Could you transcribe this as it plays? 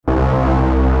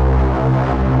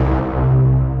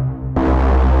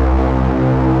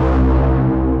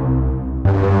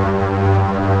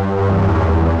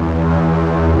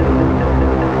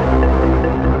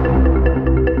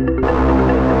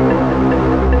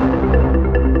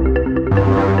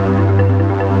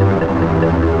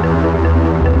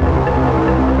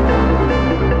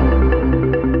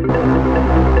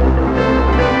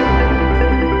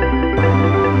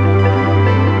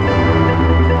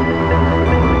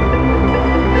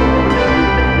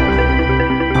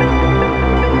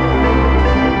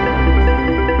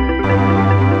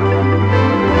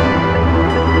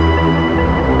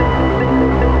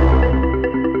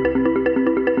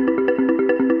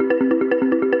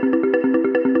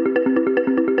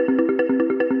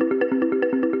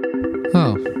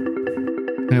Oh,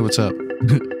 hey, what's up?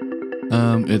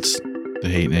 It's the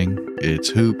Hatening. It's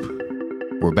Hoop.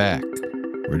 We're back.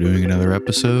 We're doing another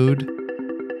episode.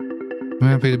 I'm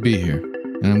happy to be here,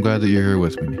 and I'm glad that you're here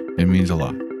with me. It means a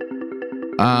lot.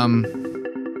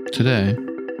 Today,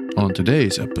 on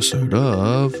today's episode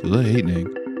of the Hatening,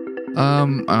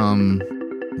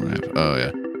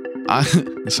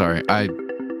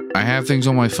 I have things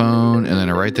on my phone, and then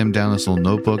I write them down in this little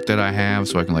notebook that I have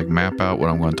so I can like map out what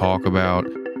I'm going to talk about.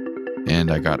 And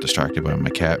I got distracted by my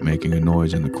cat making a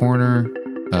noise in the corner.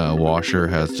 Washer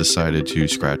has decided to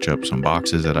scratch up some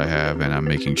boxes that I have, and I'm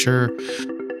making sure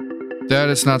that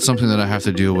it's not something that I have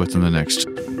to deal with in the next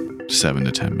 7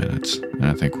 to 10 minutes. And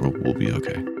I think we'll be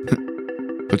okay.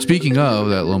 But speaking of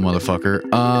that little motherfucker,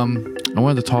 I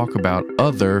wanted to talk about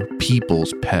other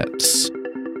people's pets.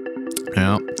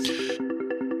 Yeah.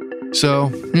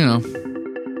 So,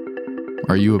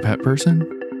 are you a pet person?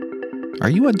 Are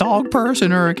you a dog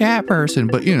person or a cat person?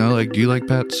 But, do you like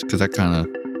pets? Because that kind of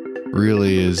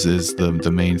really is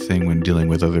the main thing when dealing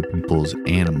with other people's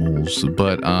animals.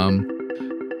 But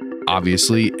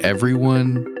obviously,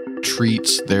 everyone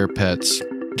treats their pets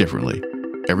differently.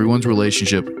 Everyone's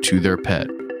relationship to their pet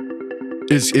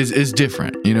is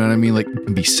different. You know what I mean? Like, it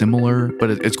can be similar, but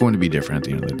it's going to be different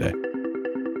at the end of the day.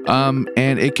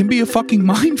 And it can be a fucking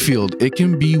minefield. It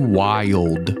can be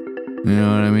wild. You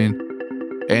know what I mean?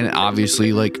 And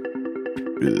obviously, like,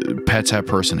 pets have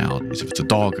personalities. If it's a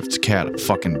dog, if it's a cat, a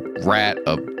fucking rat,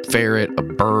 a ferret, a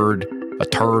bird, a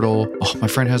turtle. Oh, my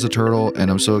friend has a turtle, and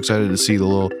I'm so excited to see the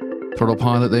little turtle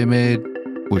pond that they made,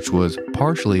 which was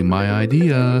partially my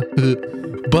idea.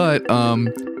 But,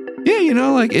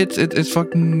 yeah, it's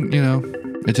fucking,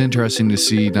 it's interesting to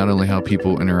see not only how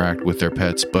people interact with their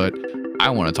pets, but I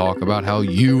want to talk about how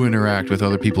you interact with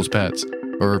other people's pets.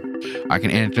 Or I can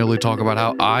anecdotally talk about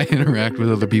how I interact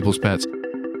with other people's pets.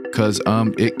 Because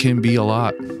it can be a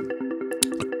lot.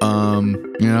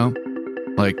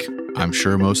 Like, I'm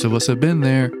sure most of us have been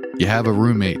there. You have a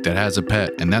roommate that has a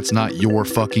pet, and that's not your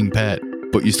fucking pet.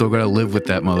 But you still gotta live with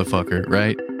that motherfucker,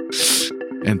 right?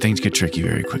 And things get tricky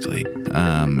very quickly.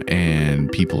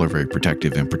 And people are very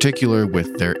protective, in particular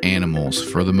with their animals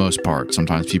for the most part.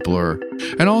 Sometimes people are,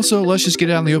 and also let's just get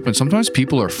out in the open. Sometimes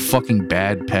people are fucking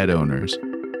bad pet owners,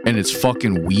 and it's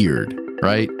fucking weird,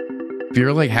 right? If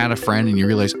you're like had a friend and you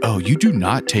realize, oh, you do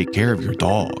not take care of your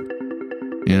dog,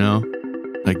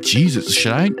 like Jesus,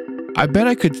 should I bet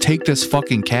I could take this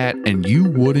fucking cat and you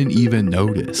wouldn't even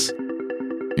notice,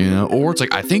 or it's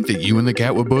like, I think that you and the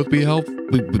cat would both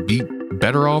would be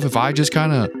better off if I just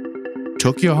kind of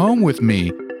took you home with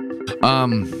me.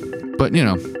 But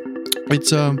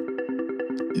it's,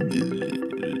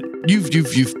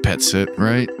 you've pet sit,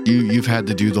 right? You've had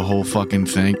to do the whole fucking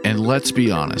thing. And let's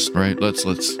be honest, right? Let's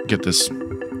get this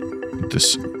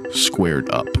squared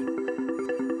up.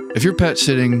 If you're pet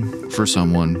sitting for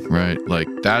someone, right? Like,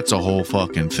 that's a whole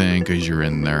fucking thing because you're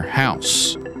in their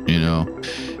house,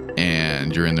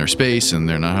 and you're in their space and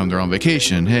they're not home, they're on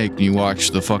vacation. Hey, can you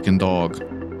watch the fucking dog?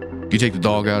 Can you take the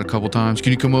dog out a couple times?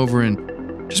 Can you come over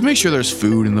and just make sure there's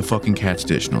food in the fucking cat's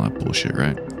dish and all that bullshit,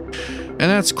 right? And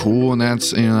that's cool, and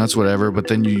that's, that's whatever. But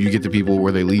then you get the people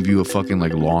where they leave you a fucking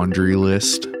like laundry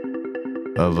list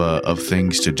of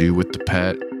things to do with the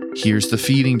pet. Here's the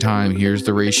feeding time. Here's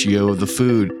the ratio of the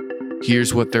food.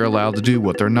 Here's what they're allowed to do,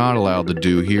 what they're not allowed to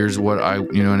do. Here's what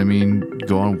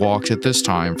go on walks at this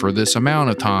time for this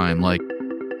amount of time. Like,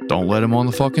 don't let him on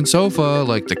the fucking sofa.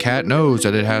 Like, the cat knows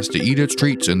that it has to eat its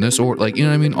treats in this order. Like,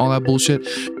 all that bullshit.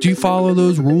 Do you follow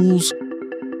those rules?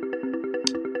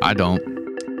 I don't.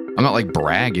 I'm not like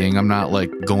bragging. I'm not like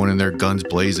going in there guns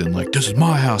blazing like, this is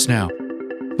my house now.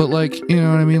 But like,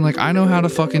 Like, I know how to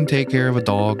fucking take care of a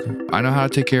dog. I know how to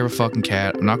take care of a fucking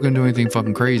cat. I'm not going to do anything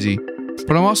fucking crazy.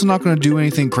 But I'm also not going to do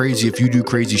anything crazy if you do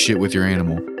crazy shit with your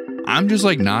animal. I'm just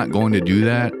like not going to do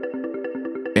that.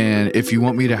 And if you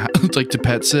want me to to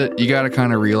pet sit, you got to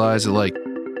kind of realize that like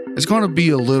it's going to be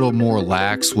a little more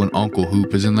lax when Uncle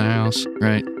Hoop is in the house,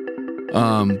 right?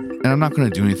 And I'm not going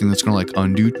to do anything that's going to like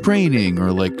undo training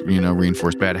or like,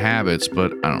 reinforce bad habits.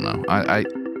 But I don't know.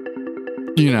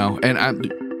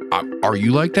 Are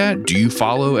you like that? Do you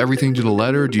follow everything to the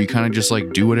letter? Do you kind of just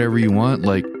like do whatever you want?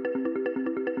 Like,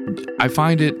 I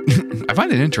find it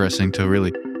interesting to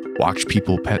really watch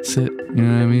people pet sit. You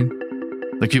know what I mean?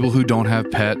 Like, people who don't have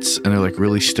pets and they're like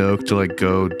really stoked to like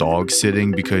go dog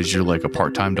sitting because you're like a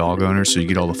part-time dog owner, so you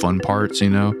get all the fun parts.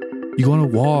 You go on a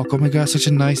walk. Oh my god, such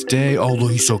a nice day. Oh,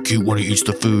 look, he's so cute when he eats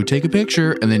the food. Take a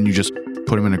picture, and then you just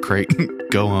put him in a crate and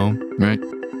go home, right?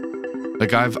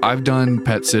 Like, I've done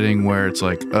pet sitting where it's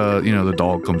like, the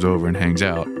dog comes over and hangs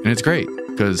out, and it's great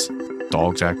because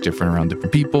dogs act different around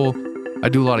different people. I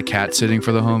do a lot of cat sitting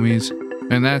for the homies,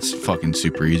 and that's fucking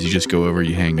super easy. You just go over,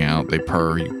 you hang out, they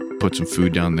purr, you put some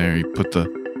food down there, you put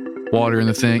the water in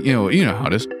the thing, you know how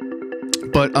it is.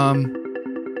 But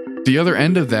the other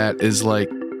end of that is like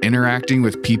interacting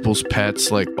with people's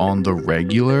pets like on the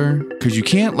regular, because you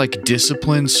can't like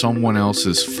discipline someone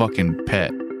else's fucking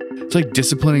pet. It's like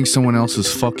disciplining someone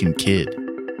else's fucking kid.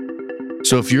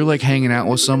 So if you're like hanging out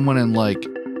with someone and like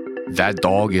that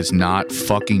dog is not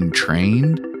fucking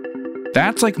trained,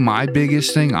 that's like my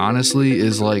biggest thing, honestly,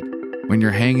 is like when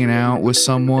you're hanging out with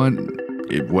someone,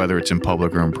 whether it's in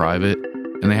public or in private,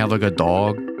 and they have like a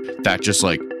dog that just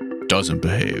like doesn't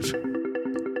behave.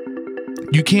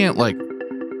 You can't like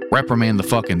reprimand the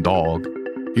fucking dog.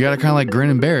 You gotta kind of like grin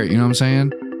and bear it, you know what I'm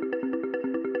saying?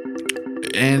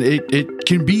 And it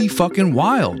can be fucking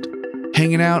wild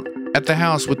hanging out at the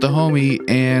house with the homie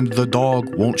and the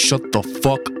dog won't shut the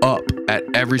fuck up at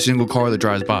every single car that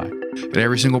drives by, at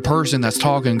every single person that's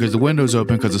talking because the window's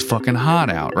open because it's fucking hot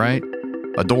out, right?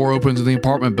 A door opens in the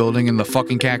apartment building and the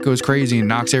fucking cat goes crazy and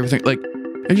knocks everything. Like,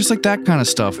 it's just like that kind of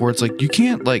stuff where it's like you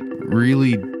can't like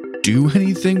really do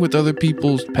anything with other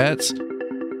people's pets.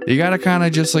 You gotta kind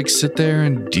of just like sit there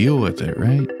and deal with it,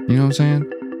 right? You know what I'm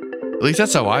saying? At least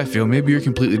that's how I feel. Maybe you're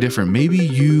completely different. Maybe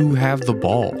you have the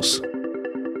balls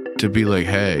to be like,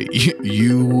 hey,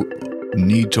 you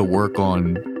need to work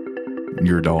on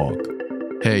your dog.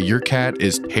 Hey, your cat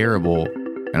is terrible,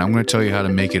 and I'm going to tell you how to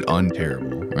make it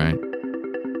unterrible, right?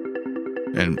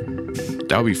 And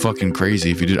that would be fucking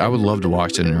crazy if you did. I would love to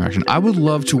watch that interaction. I would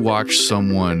love to watch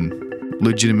someone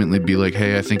legitimately be like,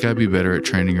 hey, I think I'd be better at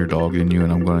training your dog than you,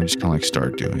 and I'm going to just kind of like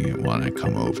start doing it when I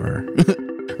come over.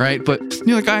 Right? But, you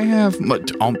know, like I have,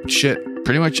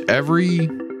 pretty much every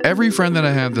friend that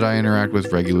I have that I interact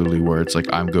with regularly where it's like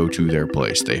I'm go to their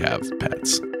place, they have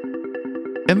pets.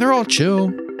 And they're all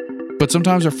chill, but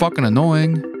sometimes they're fucking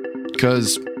annoying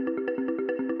because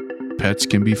pets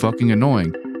can be fucking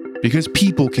annoying. Because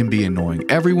people can be annoying.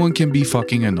 Everyone can be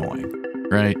fucking annoying,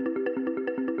 right?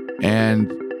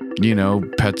 And, you know,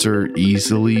 pets are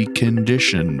easily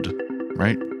conditioned,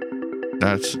 right?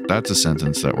 That's a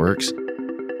sentence that works.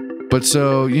 But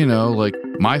so, you know, like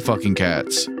my fucking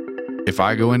cats, if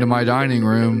I go into my dining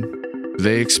room,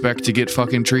 they expect to get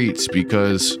fucking treats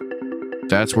because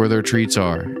that's where their treats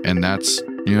are. And that's,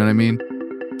 you know what I mean?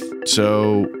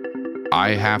 So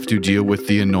I have to deal with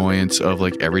the annoyance of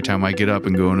like every time I get up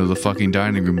and go into the fucking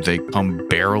dining room, they come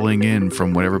barreling in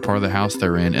from whatever part of the house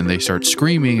they're in and they start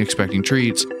screaming, expecting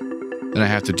treats. And I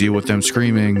have to deal with them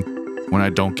screaming when I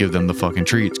don't give them the fucking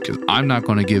treats because I'm not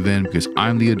going to give in because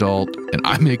I'm the adult and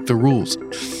I make the rules,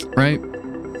 right?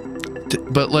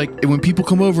 But like when people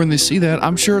come over and they see that,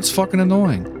 I'm sure it's fucking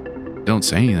annoying. They don't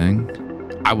say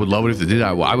anything. I would love it if they did.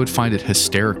 I would find it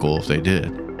hysterical if they did.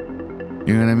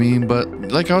 You know what I mean? But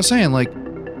like I was saying, like,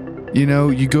 you know,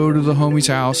 you go to the homie's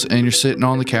house and you're sitting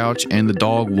on the couch and the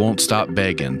dog won't stop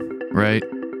begging, right?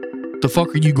 The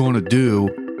fuck are you going to do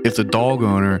if the dog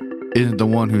owner isn't the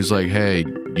one who's like, hey,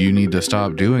 you need to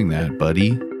stop doing that,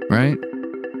 buddy, right?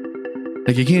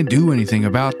 Like, you can't do anything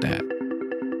about that.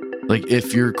 Like,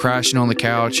 if you're crashing on the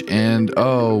couch and,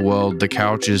 oh, well, the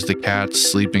couch is the cat's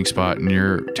sleeping spot and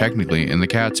you're technically in the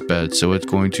cat's bed, so it's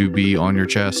going to be on your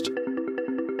chest,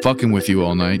 fucking with you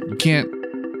all night. You can't,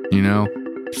 you know,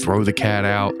 throw the cat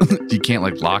out. You can't,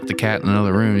 like, lock the cat in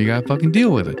another room. You gotta fucking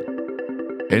deal with it.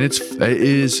 And it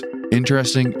is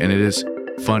interesting and it is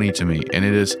funny to me. And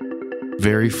it is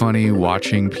very funny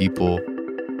watching people,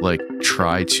 like,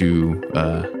 try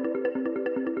to,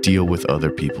 deal with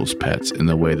other people's pets in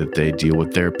the way that they deal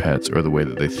with their pets or the way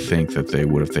that they think that they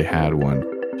would if they had one.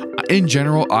 In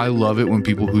general, I love it when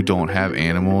people who don't have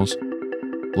animals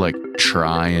like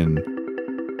try and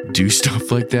do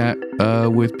stuff like that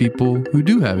with people who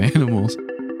do have animals.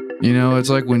 You know, it's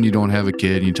like when you don't have a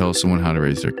kid and you tell someone how to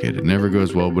raise their kid. It never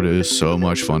goes well, but it is so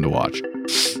much fun to watch.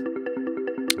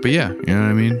 But yeah, you know what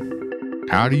I mean?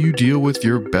 How do you deal with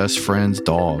your best friend's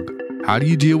dog? How do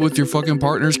you deal with your fucking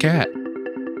partner's cat?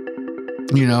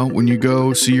 You know, when you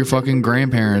go see your fucking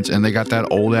grandparents and they got that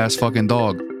old ass fucking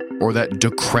dog or that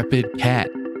decrepit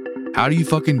cat, how do you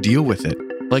fucking deal with it?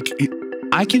 Like,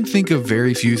 I can think of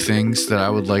very few things that I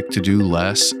would like to do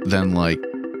less than like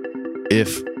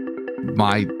if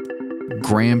my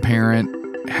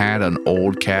grandparent had an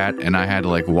old cat and I had to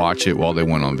like watch it while they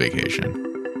went on vacation.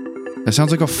 That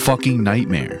sounds like a fucking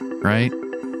nightmare, right?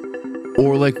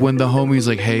 Or like when the homie's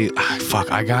like, hey, fuck,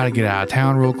 I gotta get out of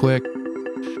town real quick.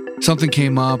 Something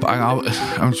came up. I'm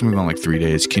just moving on like 3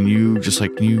 days. Can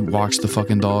you watch the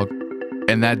fucking dog?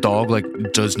 And that dog like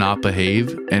does not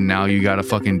behave. And now you got to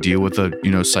fucking deal with a,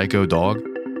 you know, psycho dog.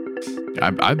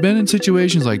 I've been in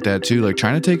situations like that too. Like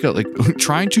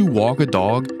trying to walk a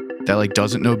dog that like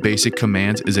doesn't know basic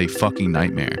commands is a fucking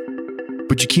nightmare.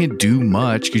 But you can't do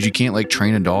much because you can't like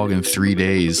train a dog in 3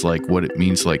 days like what it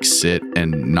means to like sit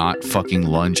and not fucking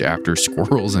lunge after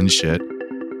squirrels and shit.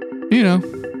 You know,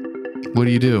 what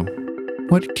do?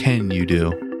 What can you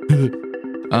do?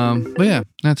 But yeah,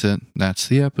 that's it. That's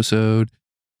the episode.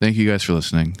 Thank you guys for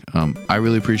listening. I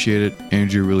really appreciate it.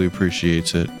 Andrew really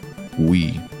appreciates it.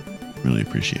 We really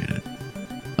appreciate it.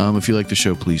 If you like the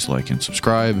show, please like and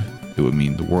subscribe. It would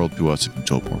mean the world to us if you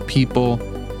told more people.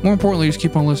 More importantly, just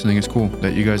keep on listening. It's cool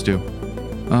that you guys do.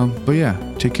 But yeah,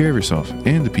 take care of yourself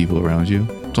and the people around you.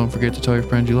 Don't forget to tell your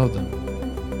friends you love them.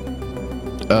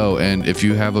 Oh, and if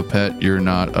you have a pet, you're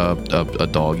not a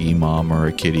doggy mom or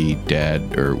a kitty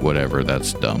dad or whatever.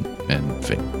 That's dumb and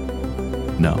fake.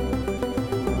 No.